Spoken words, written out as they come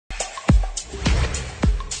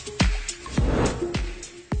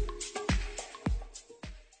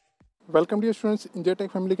Welcome dear students, India take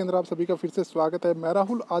family के अंदर आप सभी का फिर से स्वागत है। मैं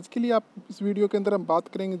राहुल। आज के लिए आप इस वीडियो के अंदर हम बात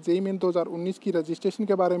करेंगे जेईई मेन 2019 की रजिस्ट्रेशन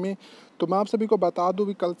के बारे में। तो मैं आप सभी को बता दूं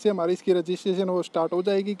कि कल से हमारी इसकी रजिस्ट्रेशन वो स्टार्ट हो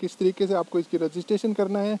जाएगी। किस तरीके से आपको इसकी रजिस्ट्रेशन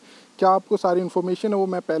करना है, क्या आपको सारी इन्फॉर्मेशन है वो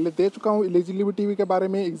मैं पहले दे चुका हूँ। एलिजिबिलिटी के बारे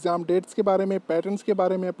में, एग्जाम डेट्स के बारे में, पैटर्न्स के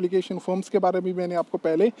बारे में, एप्लीकेशन फॉर्म्स के बारे में मैंने आपको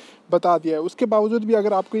पहले बता दिया है। उसके बावजूद भी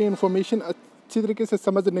अगर आपको ये इन्फॉर्मेशन अच्छी तरीके से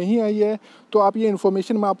समझ नहीं आई है तो आप ये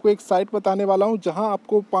इन्फॉर्मेशन मैं आपको एक साइट बताने वाला हूँ जहाँ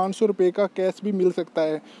आपको 500 रुपये का कैश भी मिल सकता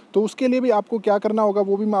है। तो उसके लिए भी आपको क्या करना होगा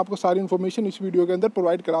वो भी मैं आपको सारी इन्फॉर्मेशन इस वीडियो के अंदर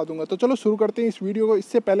प्रोवाइड करा दूंगा। तो चलो शुरू करते हैं इस वीडियो को।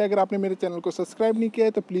 इससे पहले अगर आपने मेरे चैनल को सब्सक्राइब नहीं किया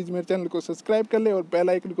है तो प्लीज़ मेरे चैनल को सब्सक्राइब कर ले और बेल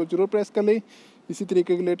आइकन को जरूर प्रेस कर ले इसी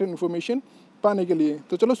तरीके की रिलेटेड इन्फॉर्मेशन पाने के लिए।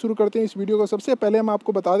 तो चलो शुरू करते हैं इस वीडियो को। सबसे पहले मैं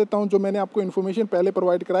आपको बता देता हूं जो मैंने आपको इन्फॉर्मेशन पहले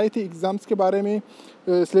प्रोवाइड कराई थी एग्जाम्स के बारे में,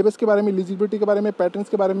 सिलेबस के बारे में, एलिजिबिलिटी के बारे में, पैटर्न्स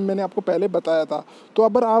के बारे में मैंने आपको पहले बताया था। तो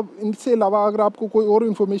अगर आप इनसे अलावा अगर आपको कोई और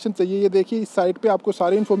इन्फॉर्मेशन चाहिए, ये देखिए इस साइट पे आपको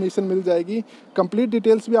सारी इन्फॉर्मेशन मिल जाएगी। कंप्लीट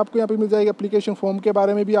डिटेल्स भी आपको यहाँ पे मिल जाएगी, एप्लीकेशन फॉर्म के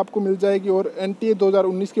बारे में भी आपको मिल जाएगी और NTA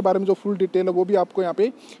 2019 के बारे में जो फुल डिटेल है वो भी आपको यहाँ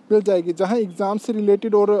पे मिल जाएगी। जहाँ एग्जाम से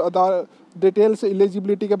रिलेटेड और आधार डिटेल्स,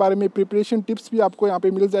 एलिजिबिलिटी के बारे में, प्रिपरेशन टिप्स भी आपको यहाँ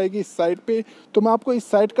पे मिल जाएगी इस साइट पे। तो मैं आपको इस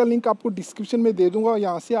साइट का लिंक आपको डिस्क्रिप्शन में दे दूंगा।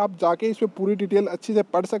 यहाँ से आप जाके इस पर पूरी डिटेल अच्छे से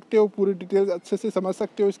पढ़ सकते हो, पूरी डिटेल अच्छे से समझ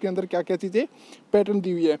सकते हो इसके अंदर क्या क्या चीज़ें पैटर्न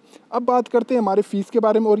दी हुई है। अब बात करते हैं हमारे फीस के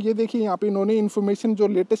बारे में। और ये देखिए यहाँ पे इन्होंने इन्फॉर्मेशन, जो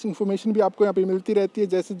लेटेस्ट इन्फॉर्मेशन भी आपको यहाँ पे मिलती रहती है।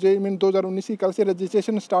 जैसे जेईई मेन 2019 की कल से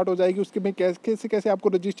रजिस्ट्रेशन स्टार्ट हो जाएगी, उसके में कैसे कैसे आपको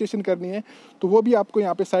रजिस्ट्रेशन करनी है तो वो भी आपको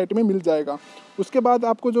यहाँ पे साइट में मिल जाएगा। उसके बाद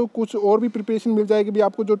आपको जो कुछ और भी प्रिपरेशन मिल जाएगी, भी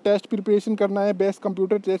आपको जो टेस्ट प्रिपरेशन करना है, बेस्ट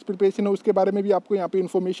कंप्यूटर टेस्ट प्रिपरेशन है, उसके बारे में भी आपको यहाँ पे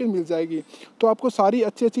इन्फॉर्मेशन मिल जाएगी। तो आपको सारी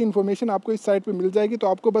अच्छी अच्छी इन्फॉर्मेशन आपको इस साइट पे मिल जाएगी। तो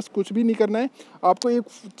आपको बस कुछ भी नहीं करना है, आपको एक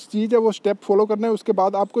चीज़ है वो स्टेप फॉलो करना है। उसके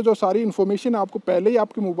बाद आपको जो सारी इन्फॉर्मेशन आपको पहले ही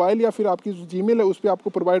आपके मोबाइल या फिर आपकी जीमेल है उस पर आपको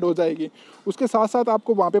प्रोवाइड हो जाएगी। उसके साथ साथ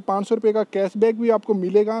आपको वहाँ पे 500 रुपये का कैशबैक भी आपको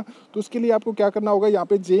मिलेगा। तो उसके लिए आपको क्या करना होगा, यहाँ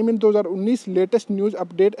पे JEE main 2019 latest news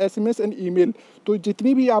update SMS and email, तो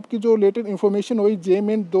जितनी भी आपकी जो लेटेस्ट इन्फॉर्मेशन हुई जेईई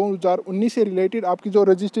मेन 2019 से रिलेटेड आपकी जो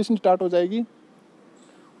रजिस्ट्रेशन स्टार्ट हो जाएगी,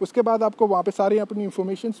 उसके बाद आपको वहाँ पे सारी अपनी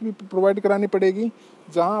इन्फॉर्मेशन भी प्रोवाइड करानी पड़ेगी।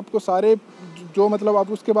 जहाँ आपको सारे जो मतलब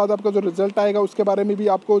आप उसके बाद आपका जो रिजल्ट आएगा उसके बारे में भी,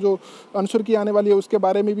 आपको जो आंसर की आने वाली है उसके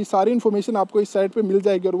बारे में भी सारी इन्फॉर्मेशन आपको इस साइट पे मिल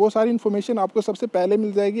जाएगी। और वो सारी इन्फॉर्मेशन आपको सबसे पहले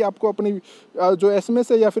मिल जाएगी, आपको अपनी जो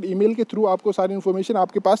SMS है या फिर ईमेल के थ्रू आपको सारी इन्फॉर्मेशन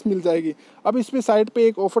आपके पास मिल जाएगी। अब इस पर साइट पर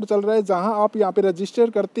एक ऑफर चल रहा है, जहाँ आप यहाँ पर रजिस्टर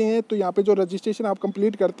करते हैं तो यहाँ पर जो रजिस्ट्रेशन आप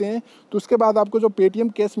कंप्लीट करते हैं तो उसके बाद आपको जो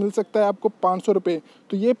paytm कैश मिल सकता है आपको 500 रुपये।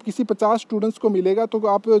 तो ये किसी 50 स्टूडेंट्स को मिलेगा। तो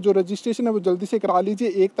आप जो रजिस्ट्रेशन है वो जल्दी से करा लीजिए।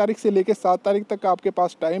 1 तारीख से लेकर 7 तारीख तक का आपके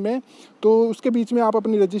पास टाइम है, तो उसके बीच में आप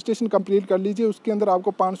अपनी रजिस्ट्रेशन कंप्लीट कर लीजिए। उसके अंदर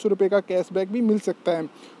आपको 500 रुपये का कैशबैक भी मिल सकता है।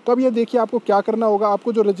 तो अब ये देखिए आपको क्या करना होगा,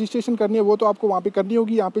 आपको जो रजिस्ट्रेशन करनी है वो तो आपको वहाँ पे करनी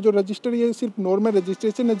होगी। यहाँ पे जो रजिस्टर, ये सिर्फ नॉर्मल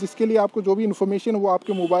रजिस्ट्रेशन है जिसके लिए आपको जो भी इन्फॉर्मेशन है वो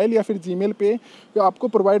आपके मोबाइल या फिर जीमेल पे आपको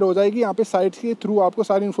प्रोवाइड हो जाएगी। यहाँ पे साइट के थ्रू आपको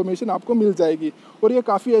सारी इन्फॉर्मेशन आपको मिल जाएगी। और ये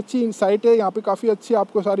काफ़ी अच्छी साइट है, यहाँ पे काफ़ी अच्छी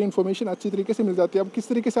आपको सारी इन्फॉर्मेशन अच्छी तरीके से मिल जाती है। अब किस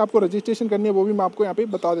तरीके से आपको रजिस्ट्रेशन करनी है वो भी मैं आपको यहाँ पे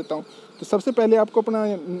बता देता हूँ। तो सबसे पहले आपको अपना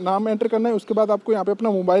नाम एंटर करना है। उसके बाद आपको यहाँ पे अपना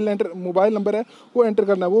मोबाइल नंबर है वो एंटर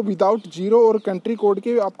करना है, वो विदाउट जीरो और कंट्री कोड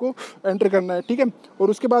के आपको एंटर करना है, ठीक है। और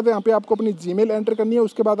उसके बाद यहाँ पे आपको अपनी जीमेल एंटर करनी है।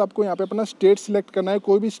 उसके बाद आपको यहाँ पे अपना स्टेट सिलेक्ट करना है,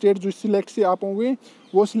 कोई भी स्टेट जो सिलेक्ट से आप होंगे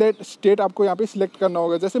वो स्टेट आपको यहाँ पे सिलेक्ट करना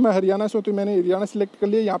होगा। जैसे मैं हरियाणा से हूँ तो मैंने हरियाणा सिलेक्ट कर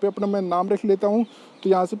लिया। यहाँ पे अपना मैं नाम रख लेता हूँ, तो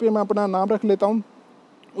यहाँ से मैं अपना नाम रख लेता हूँ।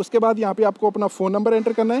 उसके बाद यहाँ पे आपको अपना फ़ोन नंबर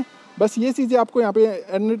एंटर करना है। बस ये चीज़ें आपको यहाँ पे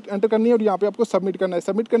एंटर करनी है और यहाँ पे आपको सबमिट करना है।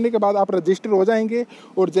 सबमिट करने के बाद आप रजिस्टर हो जाएंगे।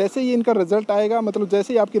 और जैसे ही इनका रिजल्ट आएगा, मतलब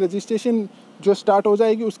जैसे ही आपकी रजिस्ट्रेशन जो स्टार्ट हो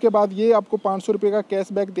जाएगी, उसके बाद ये आपको 500 रुपये का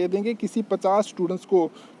कैशबैक दे देंगे किसी 50 स्टूडेंट्स को,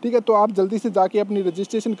 ठीक है। तो आप जल्दी से जाके अपनी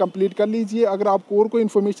रजिस्ट्रेशन कंप्लीट कर लीजिए। अगर आपको और कोई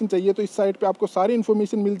इन्फॉर्मेशन चाहिए तो इस साइट पर आपको सारी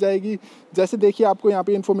इन्फॉर्मेशन मिल जाएगी। जैसे देखिए आपको यहाँ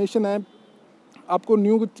पर इन्फॉर्मेशन है, आपको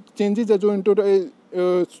न्यू चेंजेज है जो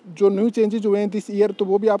न्यू चेंजेज हुए हैं दिस ईयर, तो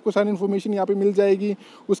वो भी आपको सारी इन्फॉर्मेशन यहाँ पे मिल जाएगी।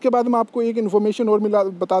 उसके बाद मैं आपको एक इन्फॉर्मेशन और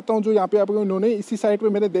बताता हूँ जो यहाँ पे आपको इन्होंने इसी साइट पे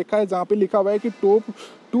मैंने देखा है, जहाँ पे लिखा हुआ है कि टॉप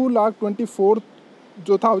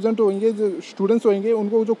 2,24,000 होंगे जो स्टूडेंट्स होंगे,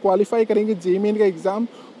 उनको जो क्वालिफाई करेंगे जेईई मेन का एग्ज़ाम,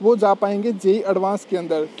 वो जा पाएंगे जेईई एडवांस के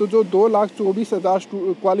अंदर। तो जो 2,24,000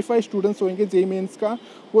 क्वालिफाई स्टूडेंट्स होंगे जेईई मेंस का,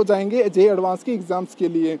 वो जाएंगे जेईई एडवांस के एग्ज़ाम्स के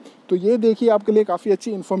लिए। तो ये देखिए आपके लिए काफ़ी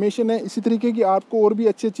अच्छी इन्फॉर्मेशन है। इसी तरीके की आपको और भी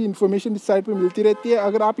अच्छी अच्छी इन्फॉर्मेशन इस साइट पे मिलती रहती है।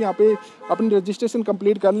 अगर आप यहाँ पे अपनी रजिस्ट्रेशन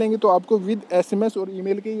कंप्लीट कर लेंगे तो आपको विद SMS और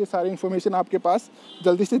ईमेल के ये सारी इन्फॉर्मेशन आपके पास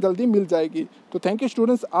जल्दी से जल्दी मिल जाएगी। तो थैंक यू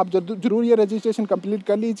स्टूडेंट्स, आप जरूर ये रजिस्ट्रेशन कंप्लीट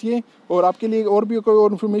कर लीजिए। और आपके लिए और भी कोई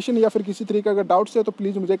और इन्फॉर्मेशन या फिर किसी तरीके का डाउट्स है तो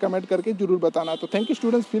प्लीज़ मुझे कमेंट करके जरूर बताना। तो थैंक यू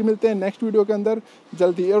स्टूडेंट्स, फिर मिलते हैं नेक्स्ट वीडियो के अंदर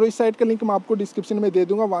जल्दी। और इस साइट का लिंक मैं आपको डिस्क्रिप्शन में दे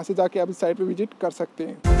दूँगा, वहाँ से जाके आप इस साइट पर विजिट कर सकते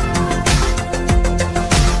हैं।